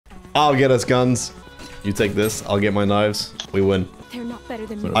I'll get us guns. You take this. I'll get my knives. We win. They're not better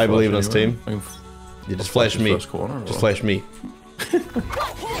than me. I believe in us, team. You just flash me. Corner, just flash me.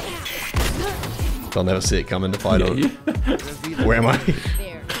 They'll never see it coming if I don't. Where am I?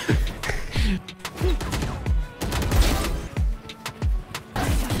 There.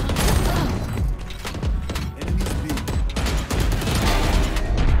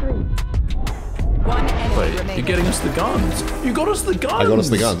 Wait, you're getting us the guns. You got us the guns. I got us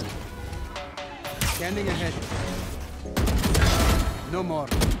the guns. Standing ahead. No more.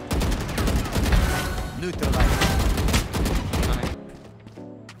 Neutralize.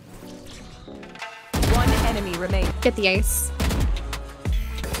 One enemy remains. Get the ice.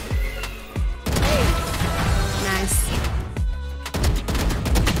 Nice.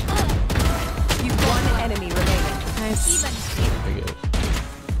 One enemy remaining. Nice.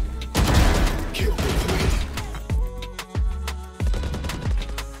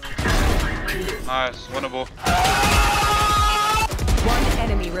 Nice, winnable. One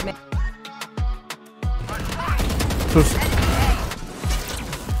enemy remains.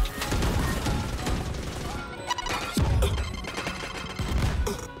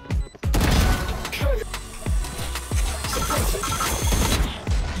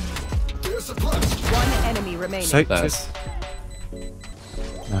 One enemy remaining. Nice.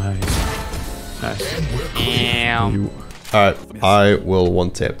 Alright, I will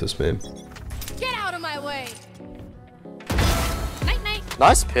one tap this man. Get out of my way. Night night.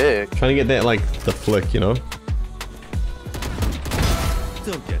 Nice pick. Trying to get that like the flick, you know?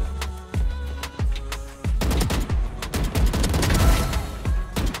 Still get it.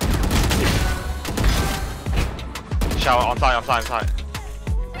 Shower on time.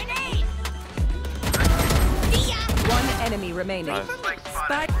 One enemy remaining. Nice.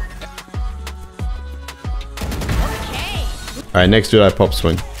 Spike. Alright, next dude I pop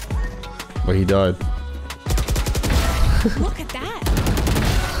swing. But he died. Look at that.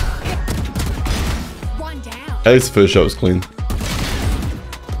 One down. At least the first shot was clean.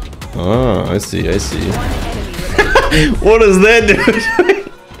 Ah, I see. One enemy remaining. What is that, dude?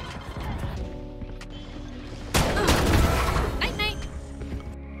 Night night.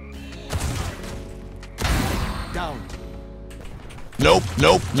 Down. Nope.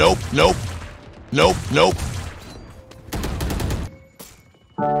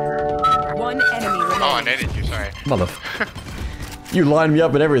 One enemy remaining. Oh, I needed you, sorry. Mother. You lined me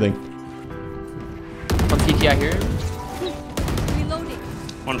up and everything. One TT out here. Reloading.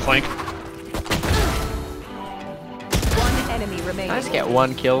 One flank. One enemy remaining. I just get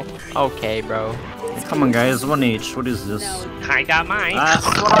one kill. Okay, bro. Come on, guys, one each. What is this? I got mine. That's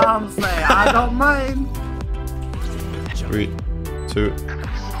what I'm saying. I don't mind. 3, 2,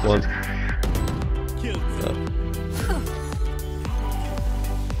 1.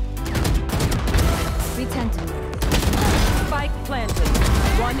 Retention. Spike planted.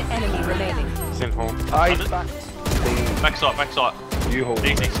 One enemy remaining. Same home. He's back. Max out. You hold.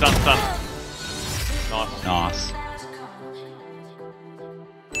 Easy, stun. Nice.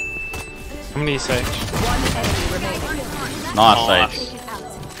 How many sage? One enemy remaining. Nice.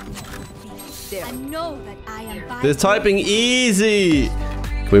 I know that I am by They're typing easy!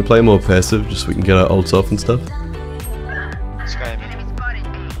 Can we play more passive just so we can get our ults off and stuff?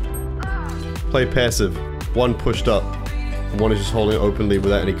 Play passive. One pushed up. And one is just holding it openly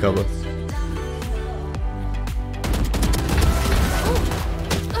without any cover.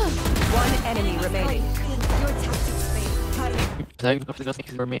 One enemy remaining.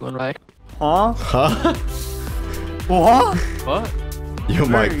 Huh? Huh? What? What? Your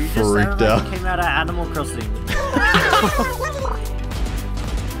Bro, mic you just freaked sounded like out. you came out of Animal Crossing.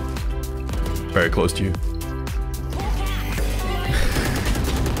 Very close to you.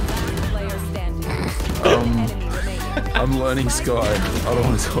 Player standing. One enemy remaining. I'm learning Sky. I don't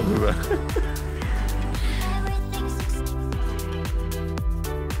want to talk about it.